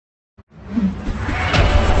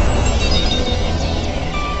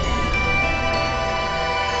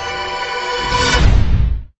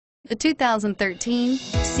The 2013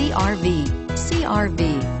 CR-V.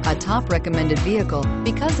 CR-V, a top recommended vehicle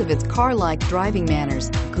because of its car-like driving manners,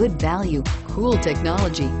 good value, cool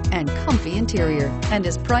technology, and comfy interior, and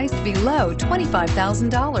is priced below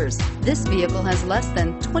 $25,000. This vehicle has less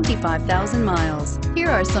than 25,000 miles. Here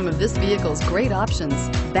are some of this vehicle's great options: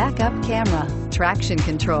 backup camera, traction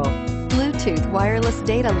control, Bluetooth wireless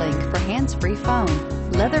data link for hands-free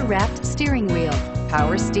phone, leather-wrapped steering wheel,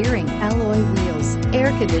 power steering, alloy wheels,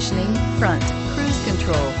 air conditioning, front, cruise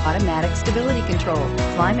control, automatic stability control,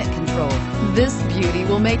 climate control. This beauty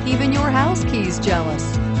will make even your house keys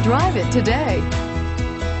jealous. Drive it today.